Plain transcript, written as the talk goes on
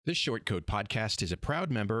The Short Code Podcast is a proud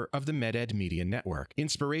member of the MedEd Media Network.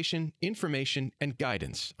 Inspiration, information, and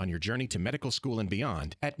guidance on your journey to medical school and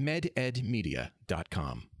beyond at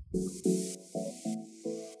mededmedia.com.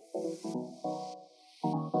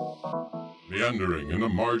 Meandering in the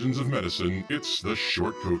margins of medicine, it's the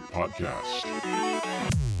Short Code Podcast.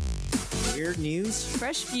 Weird news,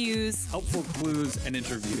 fresh views, helpful clues, and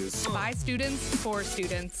interviews. By students, for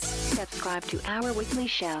students. Subscribe to our weekly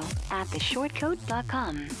show at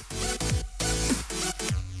theshortcode.com.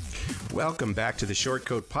 Welcome back to the Short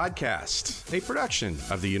Code Podcast, a production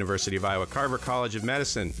of the University of Iowa Carver College of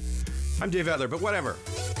Medicine. I'm Dave Etler, but whatever.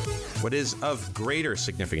 What is of greater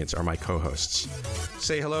significance are my co-hosts.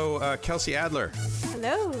 Say hello, Kelsey Adler.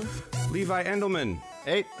 Hello. Levi Endelman.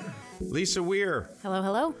 Hey. Lisa Weir. Hello,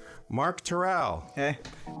 hello. Mark Terrell. Hey.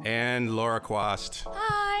 And Laura Quast.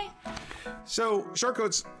 Hi. So, Short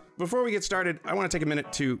Codes, before we get started, I want to take a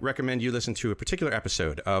minute to recommend you listen to a particular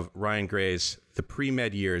episode of Ryan Gray's The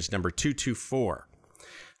Pre-Med Years, number 224.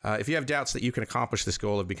 If you have doubts that you can accomplish this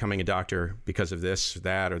goal of becoming a doctor because of this,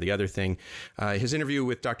 that, or the other thing, his interview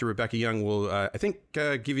with Dr. Rebecca Young will, I think,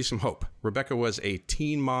 give you some hope. Rebecca was a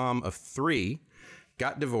teen mom of 3,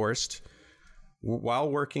 got divorced while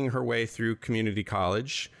working her way through community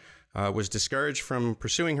college, was discouraged from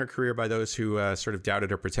pursuing her career by those who sort of doubted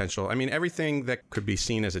her potential. I mean, everything that could be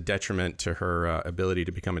seen as a detriment to her ability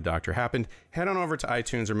to become a doctor happened. Head on over to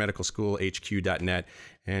iTunes or medicalschoolhq.net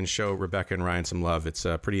and show Rebecca and Ryan some love. It's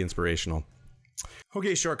pretty inspirational.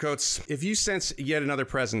 Okay, Shortcoats, if you sense yet another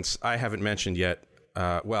presence I haven't mentioned yet,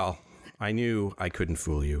 well, I knew I couldn't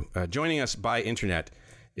fool you. Joining us by internet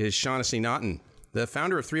is Shaughnessy Naughton, the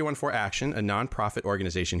founder of 314 Action, a nonprofit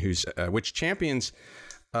organization which champions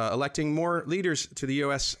electing more leaders to the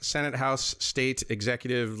U.S. Senate, House, state,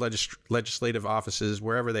 executive, legislative offices,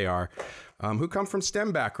 wherever they are, who come from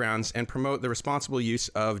STEM backgrounds and promote the responsible use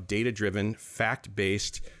of data-driven,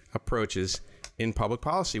 fact-based approaches in public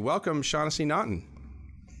policy. Welcome, Shaughnessy Naughton.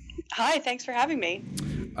 Hi, thanks for having me.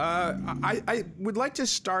 I would like to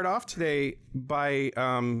start off today by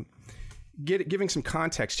giving some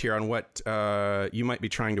context here on what you might be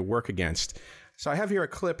trying to work against. So I have here a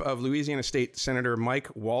clip of Louisiana State Senator Mike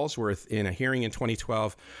Walsworth in a hearing in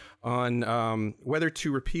 2012 on whether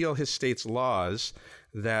to repeal his state's laws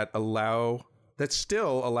that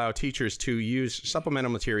still allow teachers to use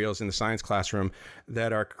supplemental materials in the science classroom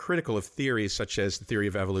that are critical of theories such as the theory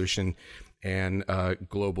of evolution and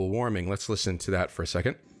global warming. Let's listen to that for a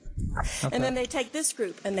second. Okay. And then they take this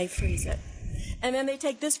group and they freeze it. And then they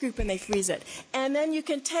take this group and they freeze it. And then you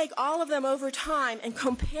can take all of them over time and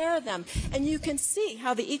compare them. And you can see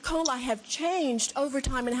how the E. coli have changed over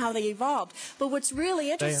time and how they evolved. But what's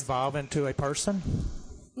really interesting... They evolve into a person?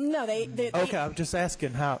 No, they okay, I'm just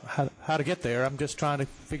asking how to get there. I'm just trying to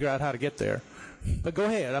figure out how to get there. But go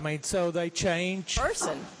ahead. I mean, so they change...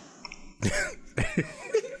 Person.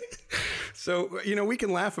 So, we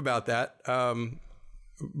can laugh about that.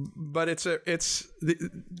 But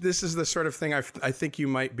this is the sort of thing I think you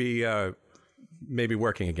might be maybe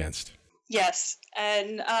working against. Yes,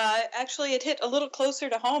 and actually it hit a little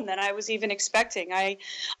closer to home than I was even expecting. I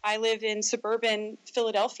live in suburban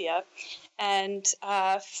Philadelphia, and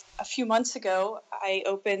a few months ago I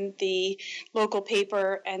opened the local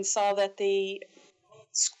paper and saw that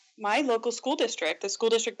my local school district, the school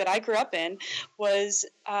district that I grew up in, was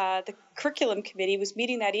the curriculum committee was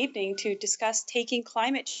meeting that evening to discuss taking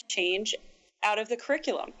climate change out of the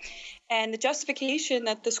curriculum. And the justification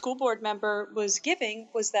that the school board member was giving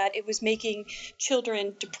was that it was making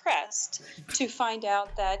children depressed to find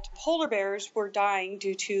out that polar bears were dying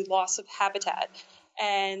due to loss of habitat.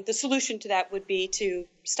 And the solution to that would be to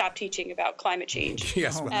stop teaching about climate change.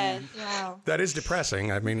 Yes, wow. That is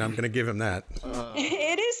depressing. I mean, I'm going to give him that.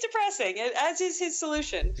 It is depressing, as is his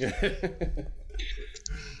solution.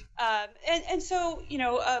 And so,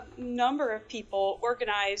 a number of people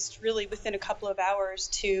organized really within a couple of hours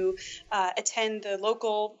to attend the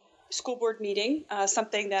local school board meeting,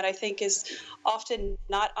 something that I think is often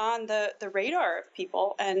not on the radar of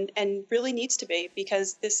people and really needs to be,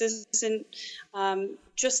 because this isn't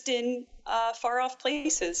just in far off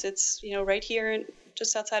places. It's, right here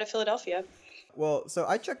just outside of Philadelphia. Well, so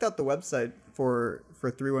I checked out the website for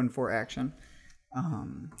 314 Action.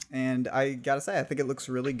 And I gotta say, I think it looks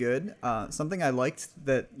really good. Something I liked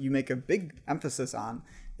that you make a big emphasis on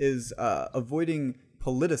is avoiding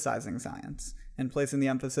politicizing science and placing the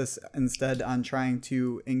emphasis instead on trying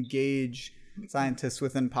to engage scientists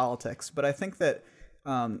within politics. But I think that,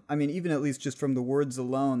 even at least just from the words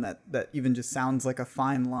alone, that even just sounds like a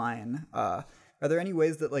fine line. Are there any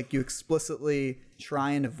ways that you explicitly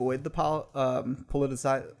try and avoid the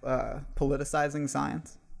politicizing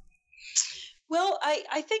science? Well,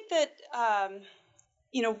 I think that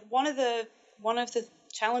one of the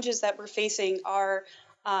challenges that we're facing are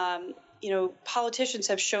politicians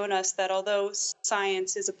have shown us that although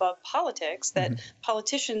science is above politics, that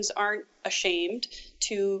politicians aren't ashamed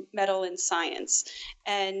to meddle in science,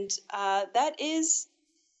 and that is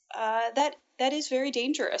very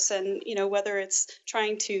dangerous. And whether it's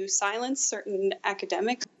trying to silence certain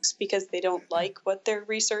academics because they don't like what they're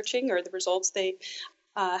researching or the results they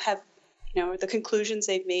have, the conclusions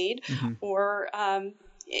they've made, or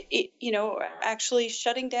actually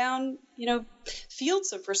shutting down,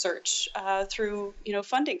 fields of research through,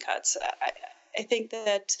 funding cuts. I think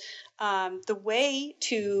that the way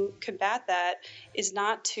to combat that is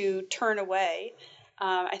not to turn away.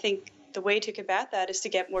 I think the way to combat that is to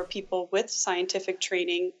get more people with scientific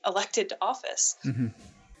training elected to office.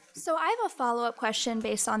 So I have a follow-up question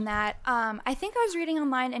based on that. I think I was reading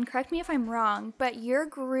online, and correct me if I'm wrong, but your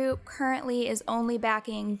group currently is only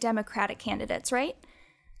backing Democratic candidates, right?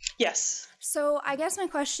 Yes. So I guess my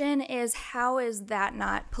question is, how is that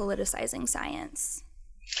not politicizing science?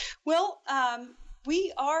 Well,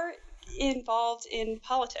 we are involved in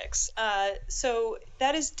politics. So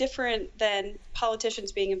that is different than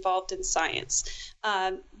politicians being involved in science.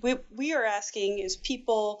 We are asking is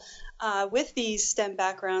people with these STEM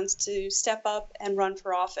backgrounds to step up and run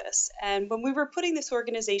for office. And when we were putting this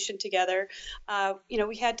organization together,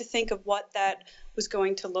 we had to think of what that was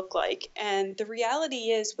going to look like. And the reality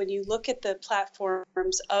is, when you look at the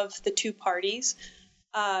platforms of the two parties,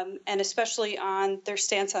 and especially on their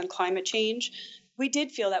stance on climate change, we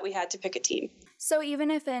did feel that we had to pick a team. So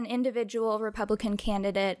even if an individual Republican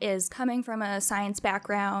candidate is coming from a science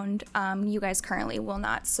background, you guys currently will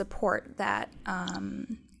not support that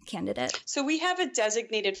candidate? So we have a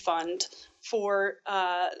designated fund for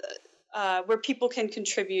where people can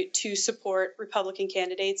contribute to support Republican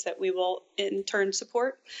candidates that we will in turn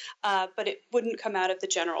support, but it wouldn't come out of the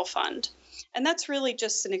general fund. And that's really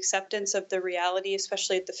just an acceptance of the reality,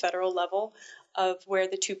 especially at the federal level, of where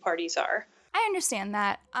the two parties are. I understand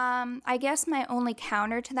that. I guess my only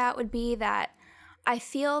counter to that would be that I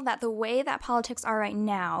feel that the way that politics are right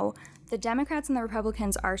now, the Democrats and the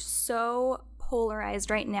Republicans are so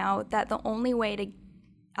polarized right now that the only way to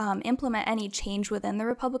implement any change within the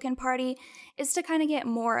Republican Party is to kind of get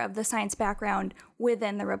more of the science background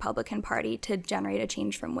within the Republican Party to generate a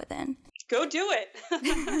change from within. Go do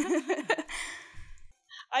it.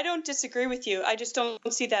 I don't disagree with you. I just don't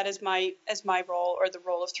see that as my role or the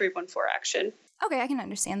role of 314 Action. Okay, I can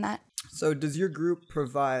understand that. So does your group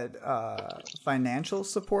provide financial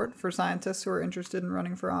support for scientists who are interested in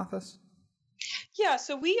running for office? Yeah,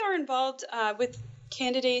 so we are involved with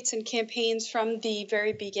candidates and campaigns from the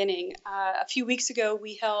very beginning. A few weeks ago,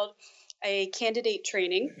 we held a candidate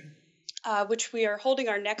training, which we are holding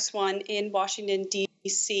our next one in Washington,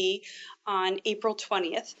 D.C. on April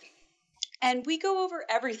 20th. And we go over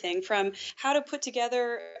everything from how to put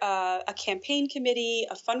together a campaign committee,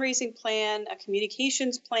 a fundraising plan, a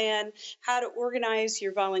communications plan, how to organize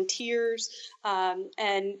your volunteers,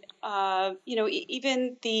 and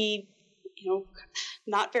even the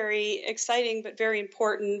not very exciting but very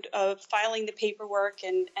important of filing the paperwork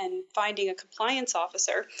and finding a compliance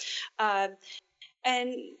officer.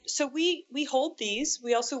 And so we hold these.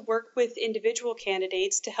 We also work with individual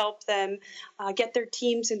candidates to help them get their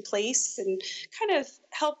teams in place and kind of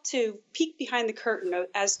help to peek behind the curtain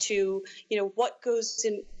as to,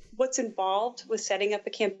 what's involved with setting up a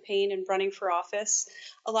campaign and running for office.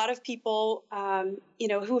 A lot of people,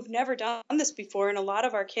 who have never done this before, and a lot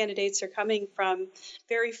of our candidates are coming from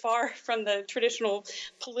very far from the traditional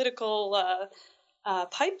political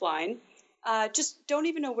pipeline, just don't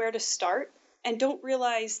even know where to start. And don't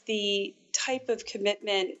realize the type of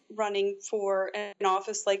commitment running for an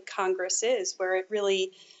office like Congress is, where it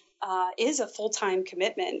really is a full-time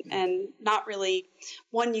commitment and not really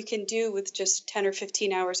one you can do with just 10 or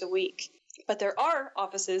 15 hours a week. But there are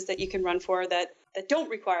offices that you can run for that don't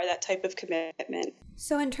require that type of commitment.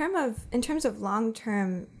 So in terms of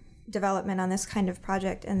long-term development on this kind of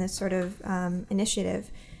project and this sort of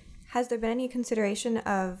initiative, has there been any consideration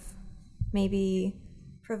of maybe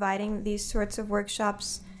providing these sorts of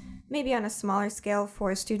workshops maybe on a smaller scale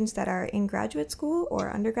for students that are in graduate school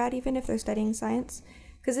or undergrad, even if they're studying science?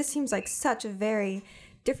 Because this seems like such a very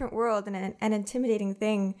different world and an intimidating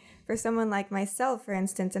thing for someone like myself, for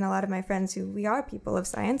instance, and a lot of my friends who we are people of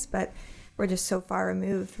science, but we're just so far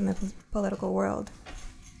removed from the political world.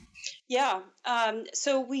 Yeah.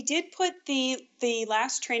 So we did put the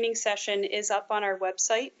last training session is up on our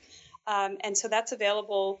website. And so that's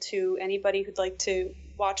available to anybody who'd like to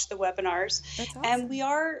watch the webinars. That's awesome. And we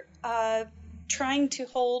are trying to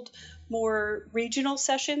hold more regional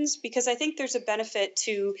sessions, because I think there's a benefit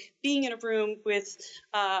to being in a room with,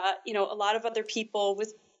 a lot of other people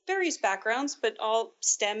with various backgrounds, but all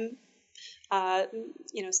STEM,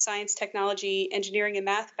 science, technology, engineering, and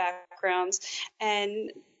math backgrounds,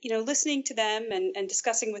 and, listening to them and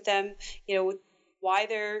discussing with them, why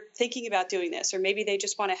they're thinking about doing this, or maybe they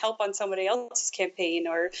just want to help on somebody else's campaign,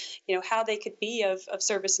 or, how they could be of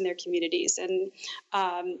service in their communities. And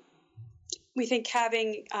we think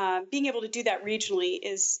being able to do that regionally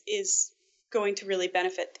is going to really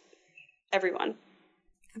benefit everyone.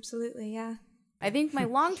 Absolutely, yeah. I think my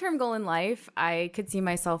long-term goal in life, I could see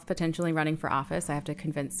myself potentially running for office. I have to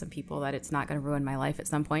convince some people that it's not going to ruin my life at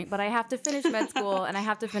some point, but I have to finish med school and I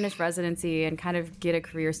have to finish residency and kind of get a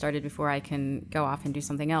career started before I can go off and do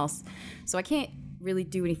something else. So I can't really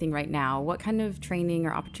do anything right now. What kind of training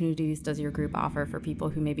or opportunities does your group offer for people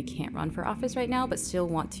who maybe can't run for office right now but still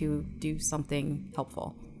want to do something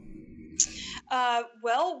helpful?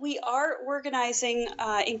 Well, we are organizing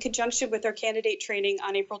in conjunction with our candidate training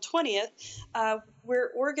on April 20th.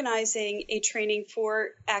 We're organizing a training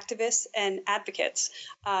for activists and advocates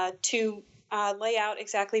to lay out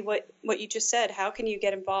exactly what you just said. How can you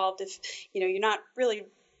get involved if you're not really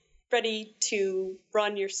ready to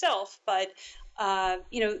run yourself, but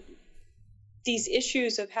these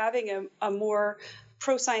issues of having a more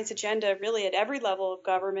pro-science agenda really at every level of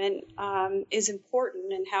government is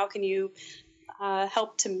important, and how can you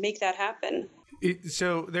help to make that happen?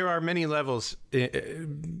 So there are many levels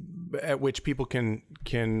at which people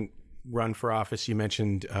can run for office. You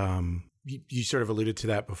mentioned, you sort of alluded to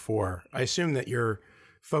that before. I assume that your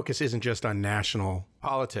focus isn't just on national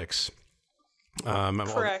politics.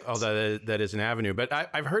 Correct. Although that is an avenue. But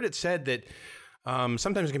I've heard it said that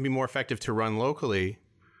sometimes it can be more effective to run locally,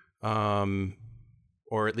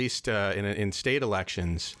 or at least in state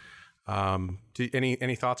elections.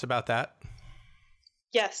 Any thoughts about that?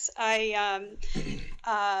 Yes,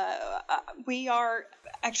 we are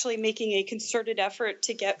actually making a concerted effort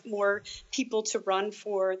to get more people to run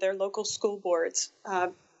for their local school boards,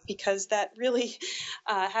 because that really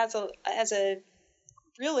has a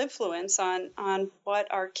real influence on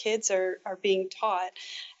what our kids are being taught.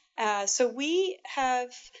 So we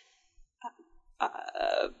have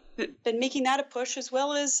been making that a push, as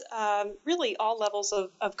well as really all levels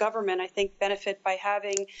of government, I think, benefit by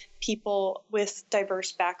having people with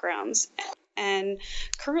diverse backgrounds. And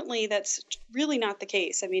currently, that's really not the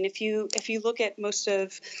case. I mean, if you look at most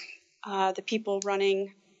of the people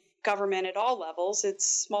running government at all levels, it's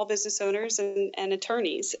small business owners and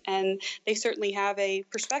attorneys, and they certainly have a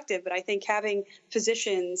perspective. But I think having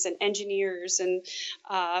physicians and engineers and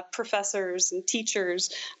professors and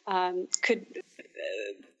teachers could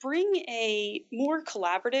bring a more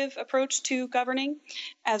collaborative approach to governing,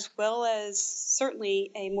 as well as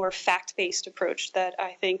certainly a more fact-based approach that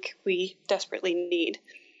I think we desperately need.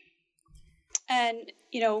 And,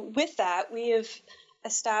 with that, we have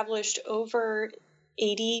established over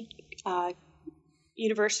 80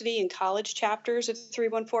 university and college chapters of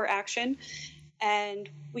 314 Action. And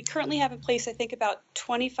we currently have in place, I think, about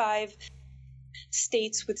 25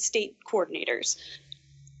 states with state coordinators.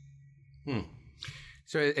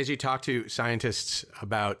 So as you talk to scientists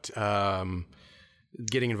about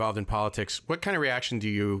getting involved in politics, what kind of reaction do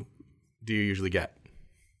you usually get?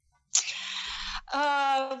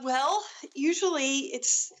 Well, usually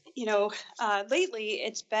it's, lately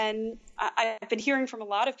it's been, I've been hearing from a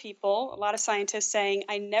lot of people, a lot of scientists saying,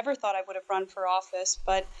 I never thought I would have run for office,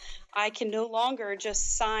 but I can no longer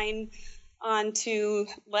just sign onto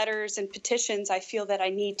letters and petitions. I feel that I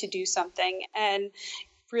need to do something. And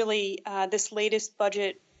really, this latest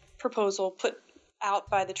budget proposal put out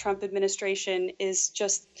by the Trump administration is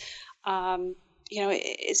just,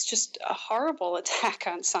 it's just a horrible attack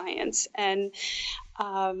on science. And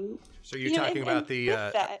so you're talking about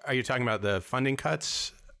are you talking about the funding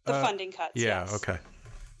cuts? The funding cuts. Yeah. Yes. Okay.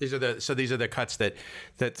 These are the cuts that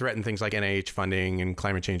threaten things like NIH funding and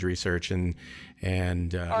climate change research and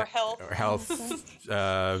our health. Our health.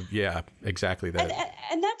 Yeah, exactly that.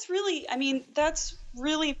 And that's really, that's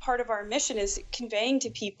really part of our mission, is conveying to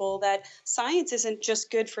people that science isn't just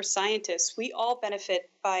good for scientists. We all benefit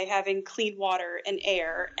by having clean water and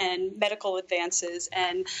air and medical advances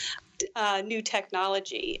and new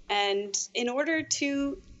technology. And in order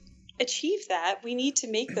to achieve that, we need to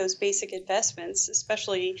make those basic investments,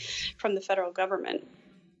 especially from the federal government.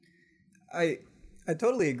 I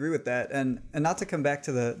totally agree with that. And not to come back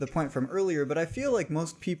to the point from earlier, but I feel like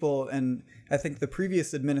most people, and I think the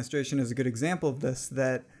previous administration is a good example of this,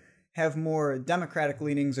 that have more Democratic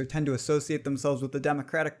leanings or tend to associate themselves with the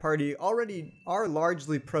Democratic Party already are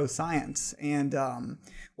largely pro-science. And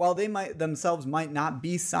while they might not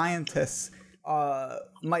be scientists,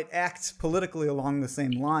 might act politically along the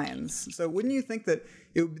same lines. So wouldn't you think that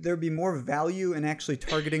there'd be more value in actually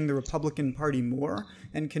targeting the Republican Party more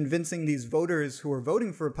and convincing these voters who are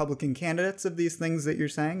voting for Republican candidates of these things that you're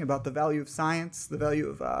saying about the value of science, the value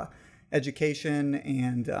of education,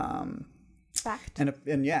 and fact, and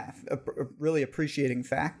really appreciating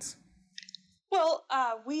facts? Well,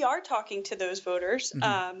 we are talking to those voters.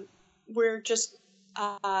 Mm-hmm. We're just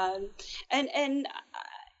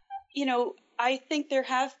I think there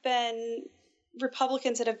have been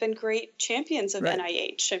Republicans that have been great champions of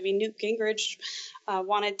NIH. I mean, Newt Gingrich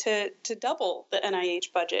wanted to double the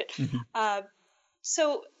NIH budget. Mm-hmm.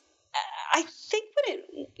 So I think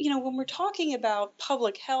when we're talking about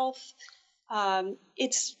public health,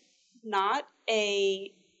 it's not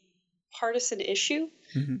a partisan issue.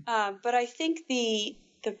 Mm-hmm. But I think the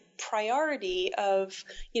priority of,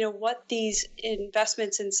 what these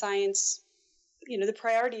investments in science, the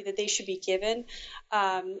priority that they should be given,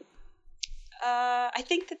 I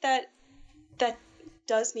think that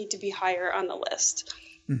does need to be higher on the list.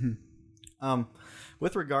 Mm-hmm.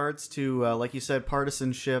 With regards to, like you said,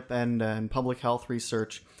 partisanship and public health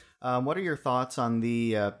research, what are your thoughts on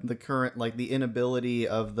the current, the inability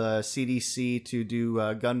of the CDC to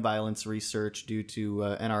do gun violence research due to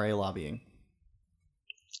NRA lobbying?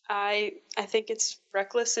 I think it's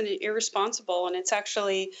reckless and irresponsible, and it's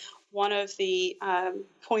actually one of the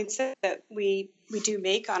points that we do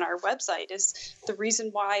make on our website is the reason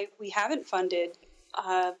why we haven't funded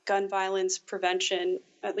gun violence prevention,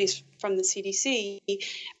 at least from the CDC,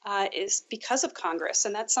 is because of Congress.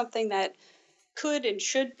 And that's something that could and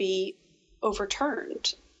should be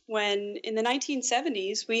overturned. When in the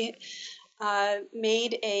 1970s, we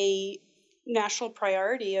made a national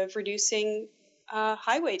priority of reducing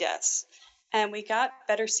highway deaths. And we got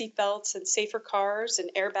better seatbelts and safer cars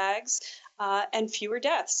and airbags and fewer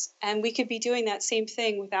deaths. And we could be doing that same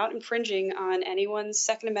thing without infringing on anyone's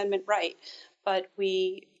Second Amendment right. But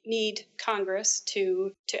we need Congress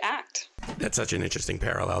to act. That's such an interesting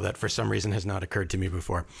parallel that for some reason has not occurred to me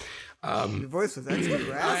before. Your voice was actually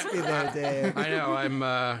raspy there, Dave. I know. I'm,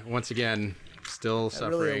 once again, still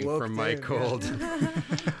suffering from my cold.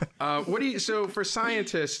 So for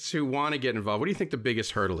scientists who want to get involved, what do you think the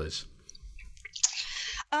biggest hurdle is?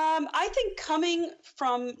 I think coming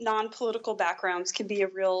from non-political backgrounds can be a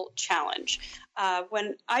real challenge.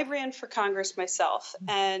 When I ran for Congress myself,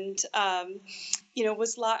 and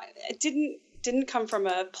didn't come from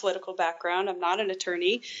a political background. I'm not an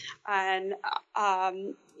attorney, and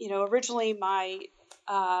originally my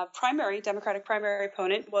Democratic primary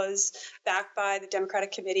opponent was backed by the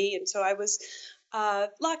Democratic committee, and so I was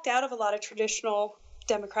locked out of a lot of traditional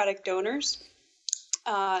Democratic donors.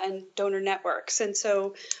 And donor networks. And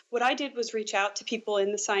so what I did was reach out to people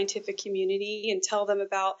in the scientific community and tell them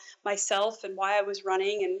about myself and why I was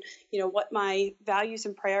running and, what my values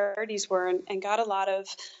and priorities were, and got a lot of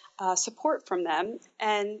support from them.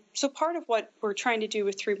 And so part of what we're trying to do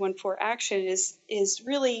with 314 Action is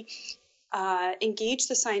really engage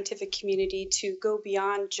the scientific community to go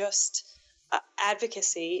beyond just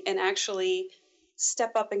advocacy and actually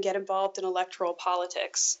step up and get involved in electoral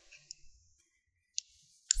politics.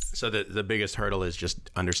 So the biggest hurdle is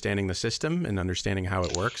just understanding the system and understanding how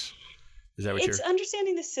it works? Is that what It's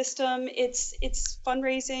understanding the system. It's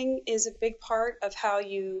fundraising is a big part of how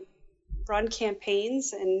you run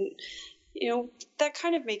campaigns. And, that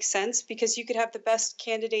kind of makes sense because you could have the best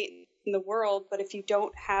candidate in the world, but if you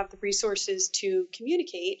don't have the resources to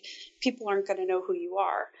communicate, people aren't going to know who you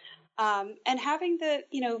are. And having the,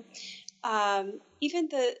 even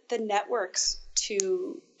the networks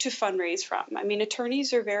to fundraise from. I mean,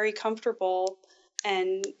 attorneys are very comfortable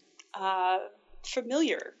and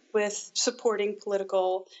familiar with supporting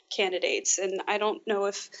political candidates. And I don't know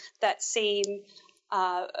if that same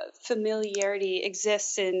familiarity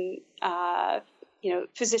exists in,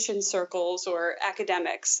 physician circles or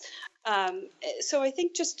academics. So I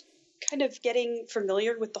think just kind of getting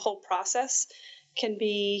familiar with the whole process can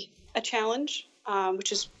be a challenge,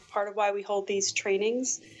 which is part of why we hold these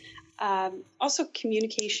trainings. Also,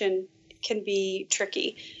 communication can be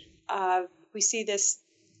tricky. We see this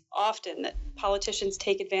often, that politicians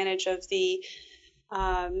take advantage of the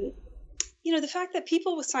fact that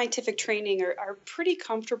people with scientific training are pretty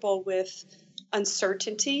comfortable with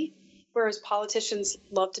uncertainty, whereas politicians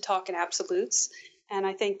love to talk in absolutes. And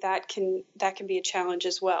I think that can be a challenge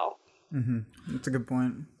as well. Mm-hmm. That's a good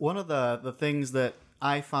point. One of the things that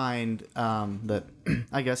I find that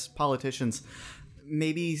I guess politicians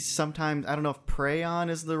maybe sometimes, I don't know if prey on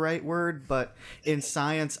is the right word, but in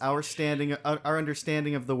science, our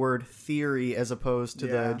understanding of the word theory as opposed to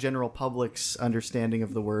the general public's understanding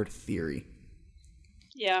of the word theory.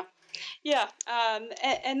 Yeah. Yeah.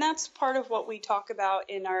 And that's part of what we talk about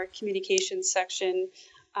in our communications section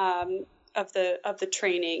of the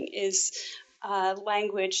training is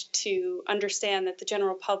language to understand that the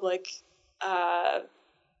general public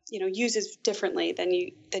uses differently than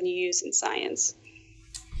you use in science.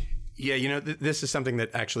 Yeah, this is something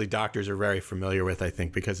that actually doctors are very familiar with, I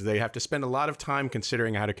think, because they have to spend a lot of time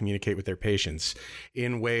considering how to communicate with their patients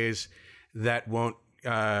in ways that won't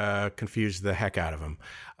confuse the heck out of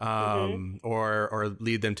them, or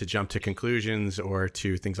lead them to jump to conclusions or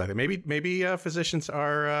to things like that. Maybe physicians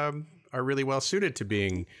are really well suited to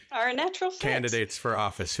being a natural fit. Candidates for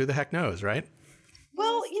office. Who the heck knows, right?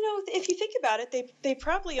 Well, if you think about it, they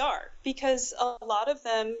probably are, because a lot of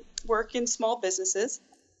them work in small businesses.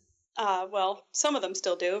 Well, some of them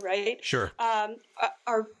still do, right? Sure.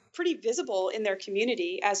 Are pretty visible in their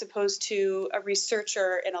community as opposed to a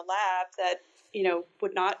researcher in a lab that,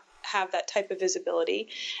 would not have that type of visibility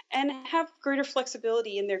and have greater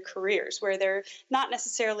flexibility in their careers where they're not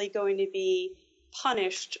necessarily going to be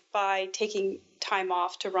punished by taking time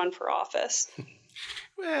off to run for office.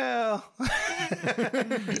 Well,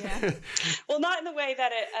 well, not in the way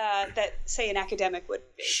that say an academic would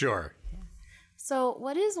be. Sure. So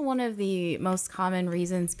what is one of the most common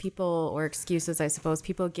reasons people, or excuses, I suppose,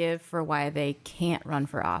 people give for why they can't run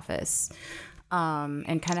for office?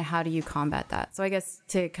 And kind of how do you combat that? So I guess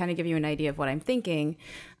to kind of give you an idea of what I'm thinking,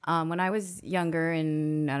 when I was younger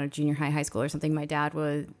in junior high school or something, my dad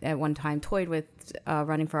was at one time toyed with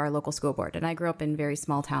running for our local school board. And I grew up in very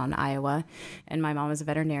small town Iowa, and my mom was a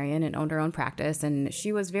veterinarian and owned her own practice. And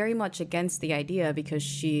she was very much against the idea because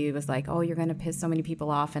she was like, oh, you're going to piss so many people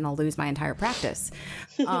off and I'll lose my entire practice,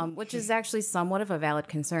 which is actually somewhat of a valid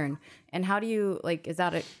concern. And how do you, is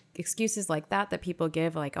that excuses like that people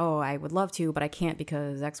give, like, oh, I would love to, but I can't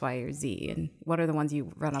because X, Y, or Z? And what are the ones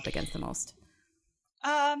you run up against the most?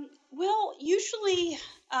 Well, usually,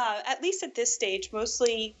 at least at this stage,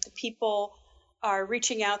 mostly the people are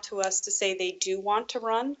reaching out to us to say they do want to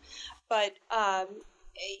run. But,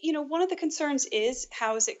 one of the concerns is,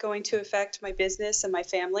 how is it going to affect my business and my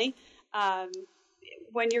family?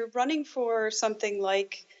 When you're running for something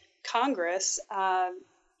like Congress,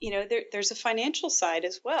 there's a financial side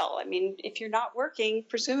as well. I mean, if you're not working,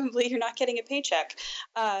 presumably you're not getting a paycheck.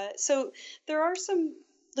 So there are some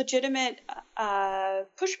legitimate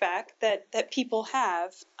pushback that people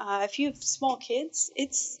have. If you have small kids,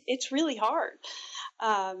 it's really hard.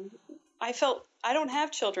 I don't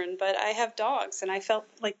have children, but I have dogs, and I felt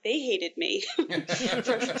like they hated me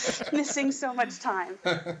for missing so much time.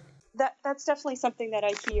 That's definitely something that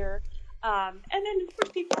I hear. And then of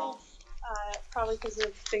course people, probably because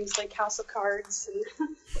of things like House of Cards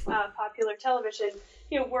and popular television,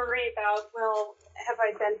 worry about, well, have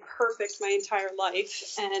I been perfect my entire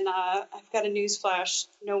life? And I've got a newsflash: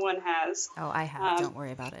 no one has. Oh, I have. Don't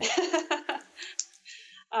worry about it.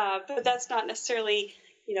 But that's not necessarily,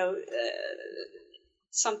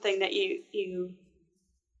 something that you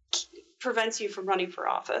prevents you from running for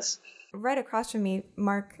office. Right across from me,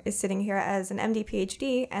 Mark is sitting here as an MD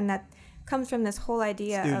PhD, and that comes from this whole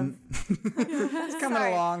idea of it's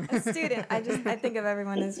coming along. A student. I think of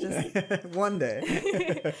everyone as just one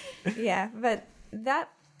day. Yeah, but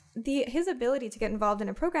his ability to get involved in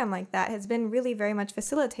a program like that has been really very much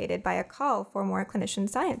facilitated by a call for more clinician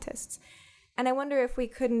scientists. And I wonder if we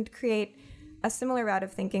couldn't create a similar route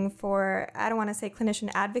of thinking for, I don't want to say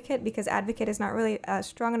clinician advocate, because advocate is not really a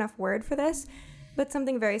strong enough word for this, but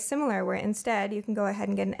something very similar where instead you can go ahead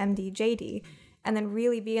and get an MD JD and then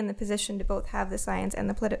really be in the position to both have the science and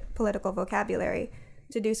the political vocabulary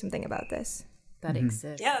to do something about this. That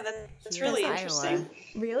exists. Yeah, that's really interesting.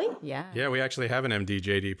 Really? Yeah. Yeah, we actually have an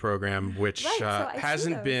MD-JD program, which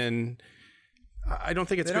hasn't been... I don't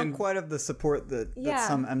think it's they been... don't quite have the support that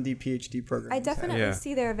some MD PhD programs I definitely have.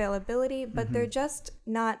 see their availability, but they're just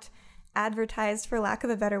not advertised, for lack of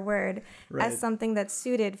a better word, as something that's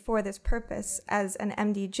suited for this purpose, as an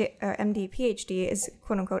MD PhD is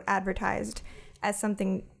quote-unquote advertised as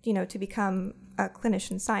something, to become a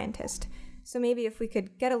clinician scientist. So maybe if we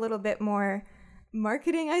could get a little bit more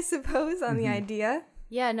marketing, I suppose, on the idea.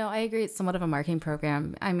 Yeah, no, I agree. It's somewhat of a marketing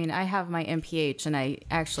program. I mean, I have my MPH, and I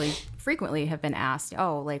actually frequently have been asked,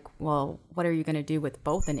 well, what are you going to do with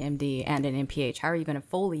both an MD and an MPH? How are you going to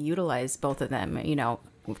fully utilize both of them?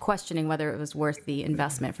 Questioning whether it was worth the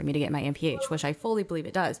investment for me to get my MPH, which I fully believe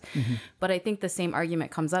it does. But I think the same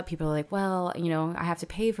argument comes up. People are like, well, I have to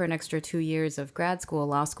pay for an extra 2 years of grad school,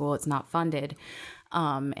 law school. It's not funded.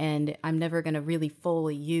 And I'm never going to really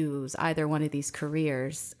fully use either one of these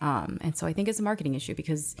careers. And so I think it's a marketing issue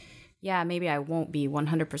because, yeah, maybe I won't be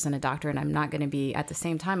 100% a doctor and I'm not going to be at the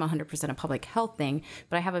same time 100% a public health thing,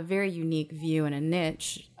 but I have a very unique view and a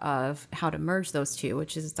niche of how to merge those two,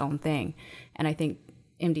 which is its own thing. And I think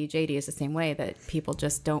MD-JD is the same way, that people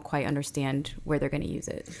just don't quite understand where they're going to use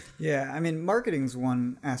it. Yeah, I mean, marketing's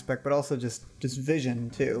one aspect, but also just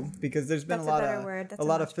vision too, because there's been a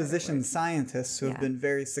lot of physician scientists who have been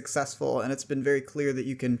very successful, and it's been very clear that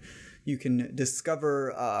you can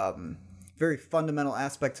discover very fundamental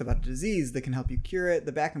aspects about a disease that can help you cure it.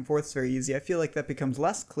 The back and forth is very easy. I feel like that becomes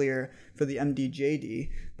less clear for the MD-JD,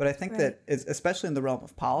 but I think that, especially in the realm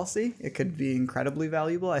of policy, it could be incredibly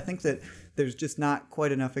valuable. I think that there's just not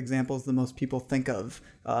quite enough examples that most people think of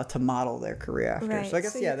to model their career after. Right. So I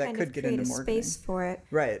guess, that could get into more marketing. Space for it.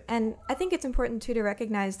 Right. And I think it's important, too, to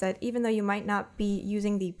recognize that even though you might not be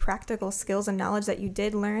using the practical skills and knowledge that you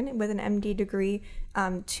did learn with an MD degree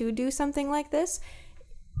to do something like this,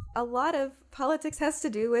 a lot of politics has to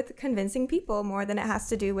do with convincing people more than it has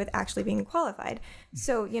to do with actually being qualified.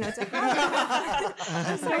 So, it's a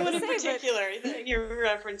no one in particular that you're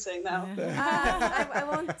referencing, though. I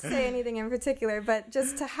won't say anything in particular, but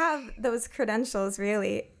just to have those credentials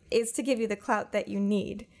really is to give you the clout that you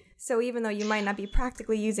need. So even though you might not be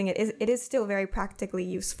practically using it, it is still very practically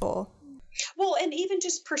useful. Well, and even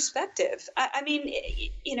just perspective. I mean,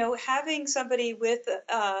 having somebody with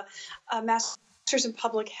a master's in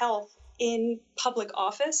public health in public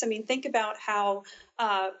office, I mean, think about how,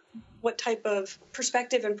 what type of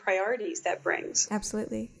perspective and priorities that brings.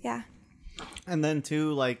 Absolutely, yeah. And then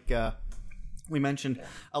too, like we mentioned,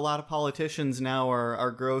 a lot of politicians now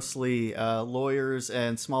are grossly lawyers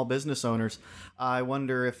and small business owners. I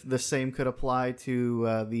wonder if the same could apply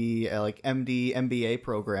to the like MD, MBA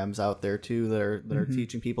programs out there too that are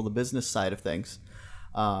teaching people the business side of things,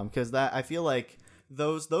 because that I feel like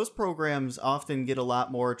those programs often get a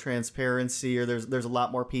lot more transparency, or there's a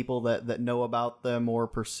lot more people that know about them or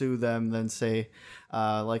pursue them than say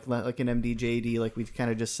like an MD-JD, like we kind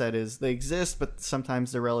of just said, is they exist, but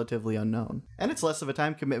sometimes they're relatively unknown, and it's less of a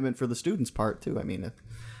time commitment for the students' part too. I mean,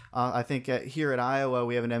 I think here at Iowa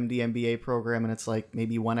we have an MD-MBA program, and it's like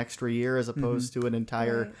maybe one extra year as opposed to an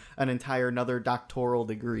entire another doctoral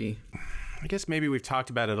degree. I guess maybe we've talked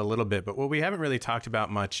about it a little bit, but what we haven't really talked about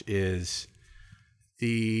much is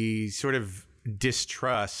the sort of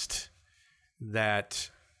distrust that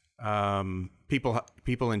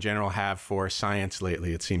people in general have for science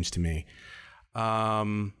lately, it seems to me.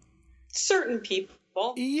 Certain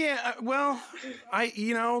people. Yeah, well,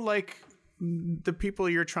 like the people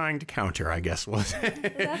you're trying to counter, I guess. Was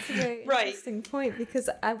That's a very interesting point, because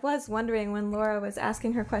I was wondering when Laura was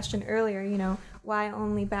asking her question earlier, why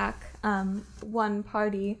only back one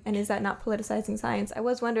party, and is that not politicizing science? I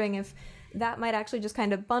was wondering if that might actually just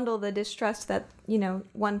kind of bundle the distrust that,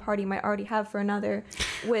 one party might already have for another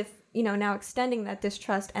with, now extending that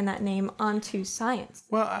distrust and that name onto science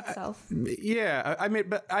itself. I mean,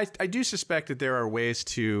 but I do suspect that there are ways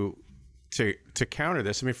to counter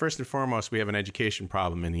this. I mean, first and foremost, we have an education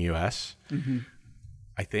problem in the U.S.,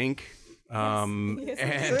 I think. Yes,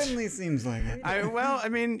 it certainly seems like it.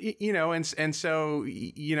 And so,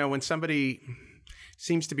 when somebody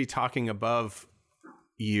seems to be talking above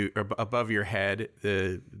you or above your head,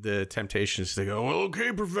 the temptation is to go, well,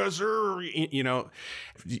 okay, professor,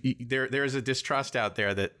 there is a distrust out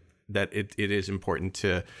there that it is important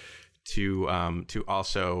to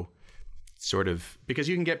also sort of, because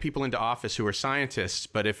you can get people into office who are scientists,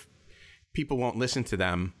 but if people won't listen to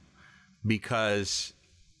them because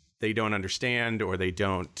they don't understand, or they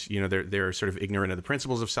don't, they're sort of ignorant of the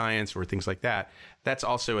principles of science or things like that, that's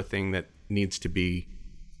also a thing that needs to be.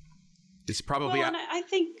 It's probably. Well, and I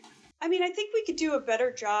think we could do a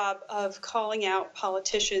better job of calling out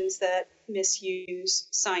politicians that misuse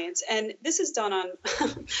science, and this is done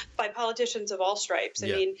by politicians of all stripes. I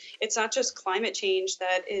mean, it's not just climate change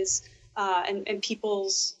that is, and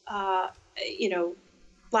people's,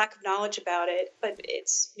 lack of knowledge about it, but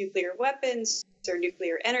it's nuclear weapons, or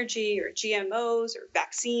nuclear energy, or GMOs, or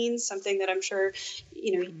vaccines, something that I'm sure,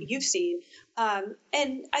 you've seen.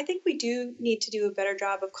 And I think we do need to do a better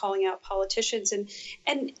job of calling out politicians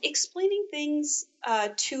and explaining things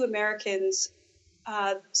to Americans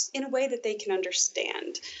in a way that they can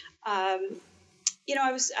understand. I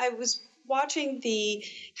was watching the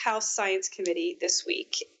House Science Committee this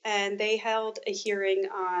week, and they held a hearing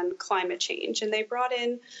on climate change, and they brought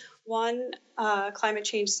in one climate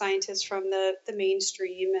change scientist from the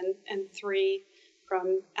mainstream and three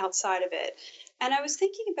from outside of it. And I was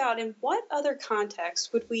thinking about in what other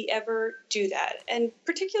context would we ever do that? And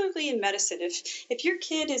particularly in medicine, if your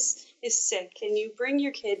kid is sick and you bring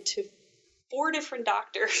your kid to 4 different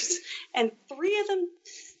doctors and 3 of them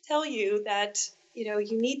tell you that,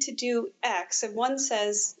 you need to do X, and one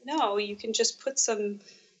says, no, you can just put some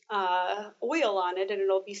oil on it and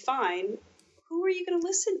it'll be fine, who are you going to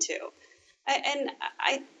listen to? And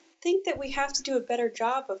I think that we have to do a better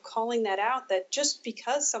job of calling that out, that just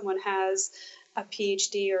because someone has a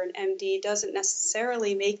PhD or an MD doesn't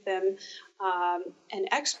necessarily make them an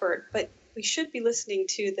expert, but we should be listening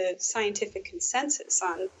to the scientific consensus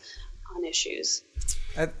on issues.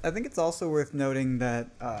 I think it's also worth noting that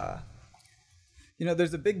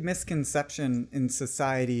there's a big misconception in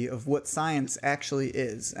society of what science actually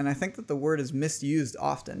is. And I think that the word is misused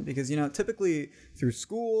often because, typically through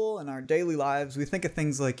school and our daily lives, we think of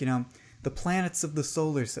things like, the planets of the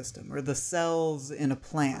solar system or the cells in a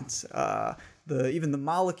plant, even the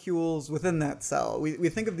molecules within that cell. We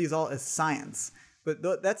think of these all as science.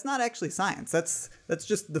 But that's not actually science. That's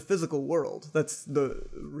just the physical world. That's the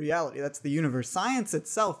reality. That's the universe. Science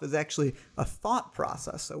itself is actually a thought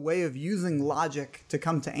process, a way of using logic to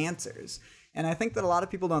come to answers. And I think that a lot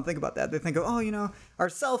of people don't think about that. They think of, our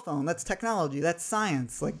cell phone, that's technology, that's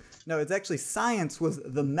science. No, it's actually science was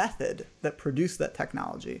the method that produced that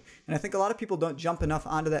technology. And I think a lot of people don't jump enough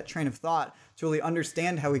onto that train of thought to really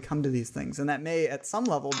understand how we come to these things. And that may, at some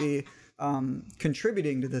level, be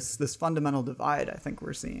contributing to this fundamental divide I think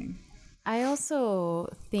we're seeing. I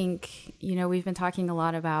also think, we've been talking a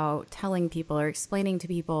lot about telling people or explaining to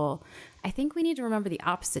people. I think we need to remember the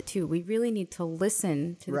opposite too. We really need to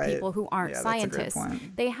listen to the people who aren't scientists.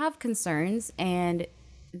 They have concerns and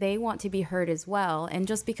they want to be heard as well. And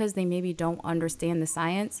just because they maybe don't understand the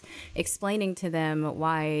science, explaining to them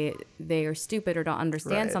why they are stupid or don't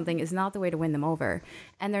understand something is not the way to win them over.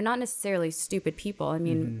 And they're not necessarily stupid people. I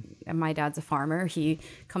mean, my dad's a farmer. He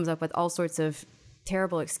comes up with all sorts of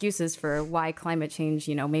terrible excuses for why climate change,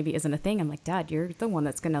 maybe isn't a thing. I'm like, Dad, you're the one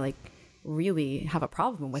that's going to really have a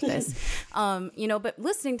problem with this. But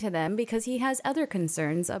listening to them because he has other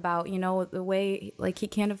concerns about, the way he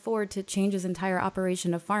can't afford to change his entire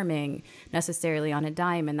operation of farming necessarily on a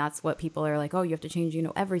dime. And that's what people are like, oh, you have to change,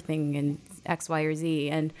 everything in X, Y, or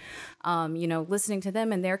Z. And, listening to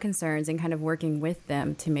them and their concerns and kind of working with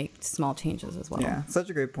them to make small changes as well. Yeah,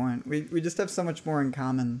 such a great point. We just have so much more in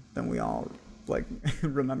common than we all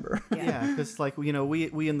remember. Yeah, because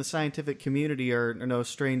we in the scientific community are no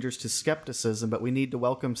strangers to skepticism, but we need to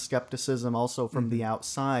welcome skepticism also from the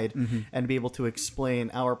outside and be able to explain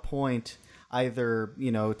our point, either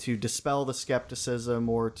to dispel the skepticism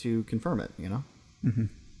or to confirm it.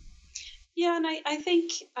 Yeah, and I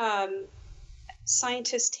think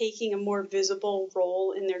scientists taking a more visible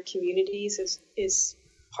role in their communities is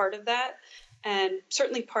part of that. And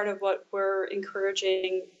certainly part of what we're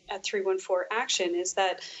encouraging at 314 Action is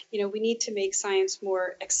that, we need to make science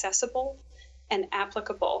more accessible and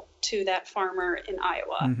applicable to that farmer in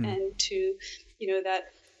Iowa and to,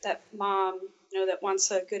 that mom, that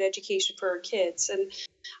wants a good education for her kids. And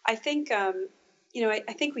I think,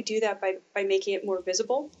 I think we do that by making it more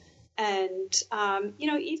visible. And,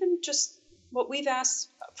 even just what we've asked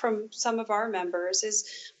from some of our members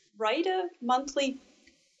is write a monthly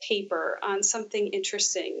paper on something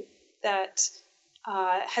interesting that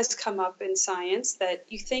has come up in science that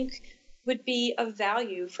you think would be of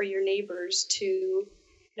value for your neighbors to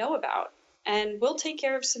know about. And we'll take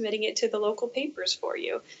care of submitting it to the local papers for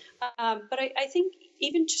you. But I think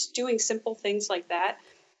even just doing simple things like that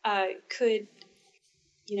could,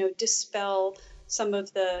 dispel some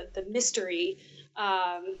of the mystery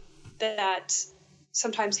that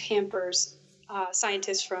sometimes hampers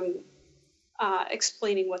scientists from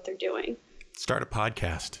explaining what they're doing. Start a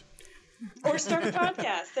podcast. Or start a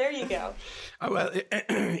podcast. There you go. Well,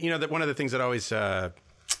 that one of the things that always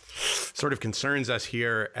sort of concerns us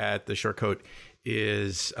here at the Short Coat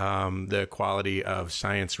is the quality of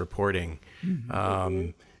science reporting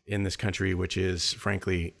in this country, which is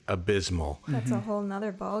frankly abysmal. That's a whole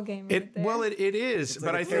nother ball game. Right there. Well, it is, it's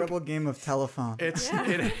but like a terrible game of telephone.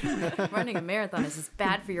 Running a marathon is just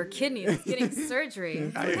bad for your kidneys. It's getting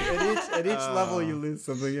surgery. At each level, you lose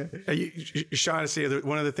something. Shaughnessy,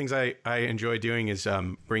 one of the things I enjoy doing is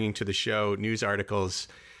bringing to the show news articles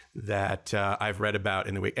that I've read about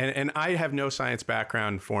in the week, and I have no science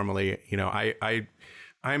background formally.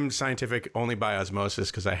 I'm scientific only by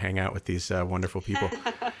osmosis because I hang out with these wonderful people.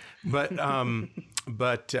 But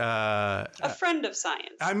a friend of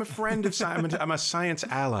science. I'm a friend of science. I'm a science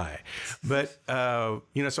ally. But so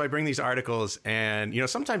I bring these articles, and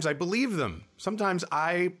sometimes I believe them. Sometimes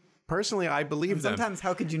I personally, I believe them. Sometimes,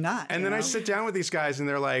 how could you not? And then I sit down with these guys, and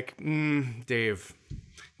they're like, Dave,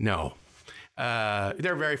 no.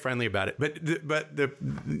 They're very friendly about it, but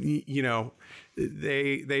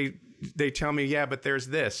they tell me, yeah, but there's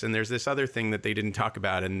this and there's this other thing that they didn't talk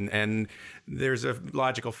about, and there's a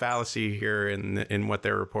logical fallacy here in what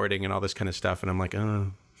they're reporting and all this kind of stuff, and I'm like,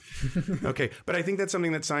 oh, okay. But I think that's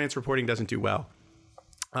something that science reporting doesn't do well.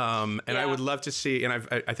 I would love to see, and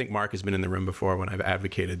I think Mark has been in the room before when I've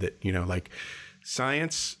advocated that, like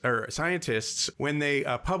science or scientists, when they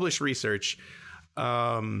publish research,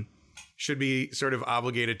 should be sort of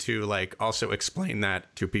obligated to like also explain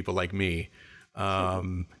that to people like me,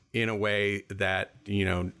 in a way that,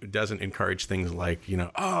 doesn't encourage things like,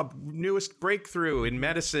 newest breakthrough in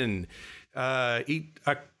medicine, eat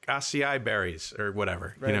acai berries or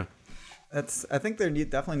whatever, right. I think there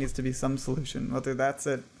definitely needs to be some solution. Whether that's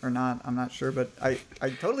it or not, I'm not sure. But I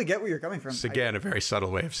totally get where you're coming from. It's again a very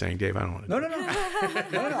subtle way of saying, Dave, I don't want to.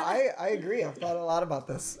 No. I agree. I've thought a lot about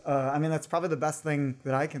this. That's probably the best thing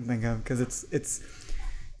that I can think of, because it's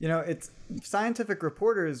scientific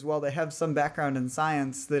reporters. While they have some background in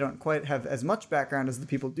science, they don't quite have as much background as the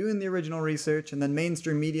people doing the original research. And then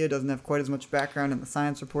mainstream media doesn't have quite as much background in the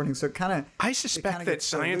science reporting. So I suspect that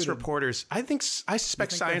science reporters. I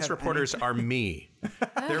suspect science reporters are me.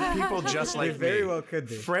 They're people just like me. They very well could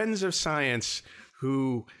be friends of science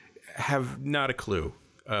who have not a clue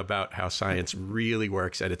about how science really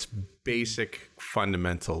works at its basic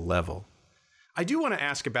fundamental level. I do want to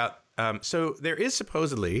ask about. So there is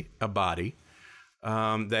supposedly a body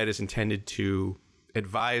that is intended to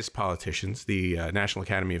advise politicians. The National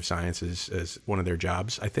Academy of Sciences is one of their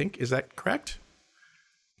jobs, I think. Is that correct?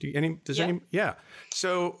 Yeah.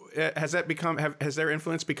 So has their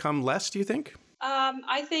influence become less, do you think?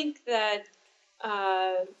 I think that,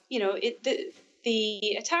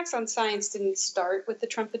 the attacks on science didn't start with the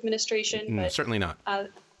Trump administration. But certainly not.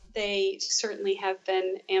 They certainly have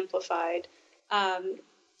been amplified.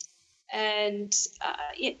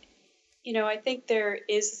 I think there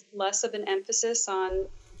is less of an emphasis on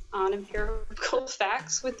empirical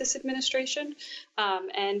facts with this administration,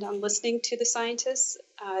 and on listening to the scientists.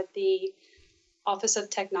 The Office of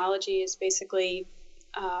Technology is basically,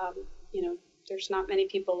 there's not many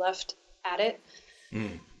people left at it,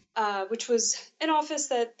 which was an office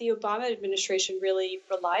that the Obama administration really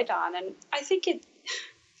relied on. And I think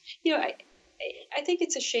I think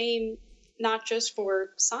it's a shame, not just for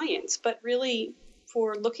science, but really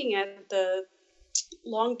for looking at the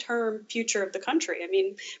long-term future of the country. I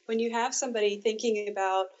mean, when you have somebody thinking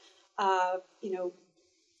about,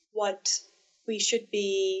 what we should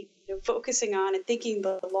be focusing on and thinking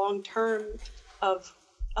the long-term of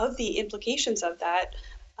the implications of that,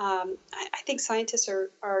 I think scientists are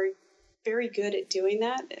very good at doing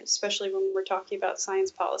that, especially when we're talking about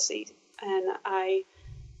science policy. And I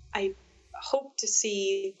hope to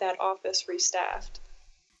see that office restaffed.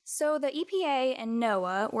 So the EPA and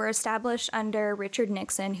NOAA were established under Richard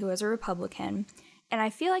Nixon, who was a Republican. And I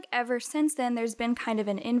feel like ever since then, there's been kind of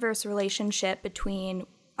an inverse relationship between,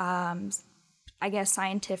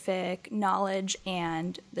 scientific knowledge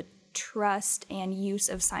and the trust and use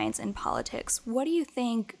of science in politics. What do you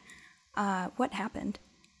think, what happened?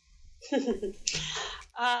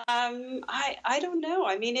 I don't know.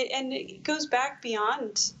 I mean, it goes back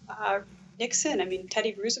beyond Nixon. I mean,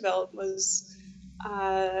 Teddy Roosevelt was,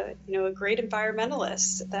 a great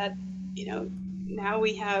environmentalist. That, now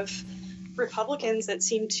we have Republicans that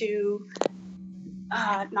seem to,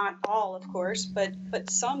 not all, of course, but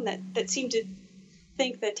some that seem to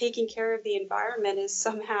think that taking care of the environment is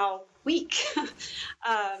somehow weak.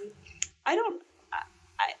 I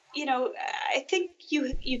think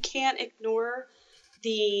you can't ignore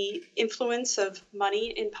the influence of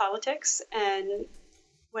money in politics. And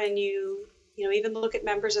when you even look at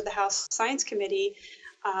members of the House Science Committee,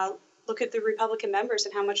 look at the Republican members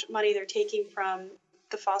and how much money they're taking from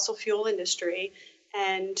the fossil fuel industry,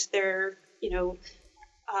 and their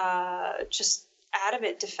just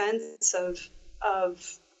adamant defense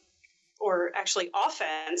or actually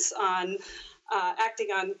offense on acting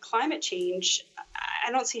on climate change.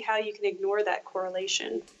 I don't see how you can ignore that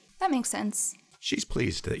correlation. That makes sense. She's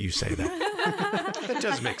pleased that you say that. That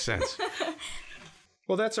does make sense.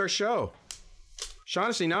 Well, that's our show.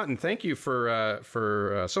 Shaughnessy Naughton, thank you for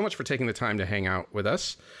so much for taking the time to hang out with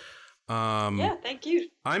us. Yeah, thank you.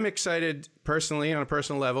 I'm excited personally, on a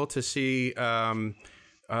personal level, to see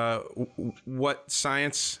what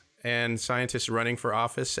science and scientists running for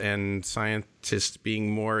office and scientists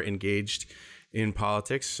being more engaged in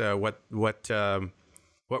politics, what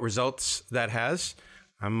results that has.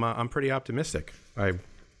 I'm pretty optimistic.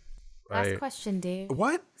 Last question, Dave.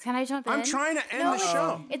 What? Can I jump in? I'm trying to end the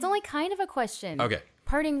show. It's only kind of a question. Okay.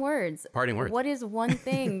 Parting words. Parting words. What is one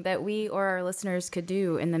thing that we or our listeners could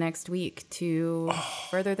do in the next week to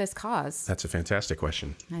further this cause? That's a fantastic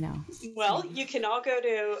question. I know. Well, you can all go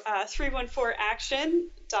to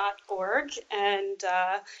 314action.org and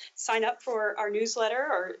sign up for our newsletter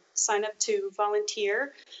or sign up to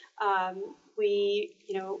volunteer. We,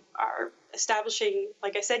 are establishing,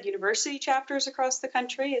 like I said, university chapters across the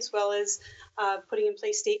country, as well as putting in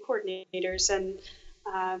place state coordinators. And,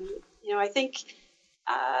 I think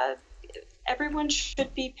everyone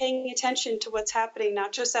should be paying attention to what's happening,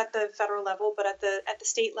 not just at the federal level, but at the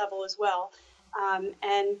state level as well,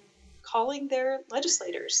 and calling their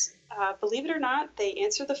legislators. Believe it or not, they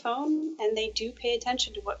answer the phone and they do pay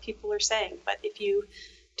attention to what people are saying. But if you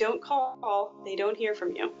don't call, they don't hear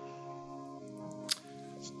from you.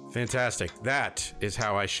 Fantastic. That is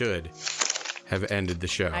how I should have ended the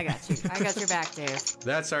show. I got you. I got your back, Dave.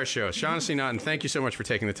 That's our show. Shaughnessy Naughton, thank you so much for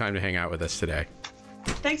taking the time to hang out with us today.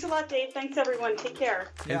 Thanks a lot, Dave. Thanks, everyone. Take care.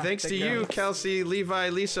 And thanks to you, Kelsey, Levi,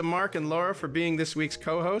 Lisa, Mark, and Laura for being this week's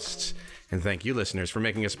co-hosts. And thank you, listeners, for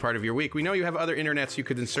making us part of your week. We know you have other internets you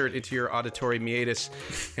could insert into your auditory meatus,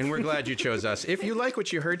 and we're glad you chose us. If you like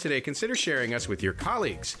what you heard today, consider sharing us with your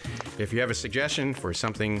colleagues. If you have a suggestion for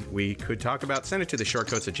something we could talk about, send it to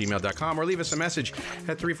theshortcoats@gmail.com or leave us a message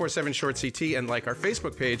at 347-SHORT-CT and like our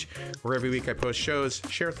Facebook page, where every week I post shows,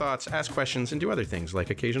 share thoughts, ask questions, and do other things like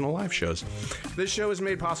occasional live shows. This show is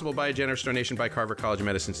made possible by a generous donation by Carver College of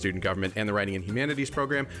Medicine Student Government and the Writing and Humanities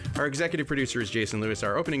program. Our executive producer is Jason Lewis.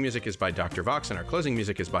 Our opening music is by Dr. Vox, and our closing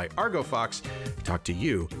music is by Argo Fox. Talk to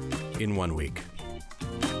you in 1 week.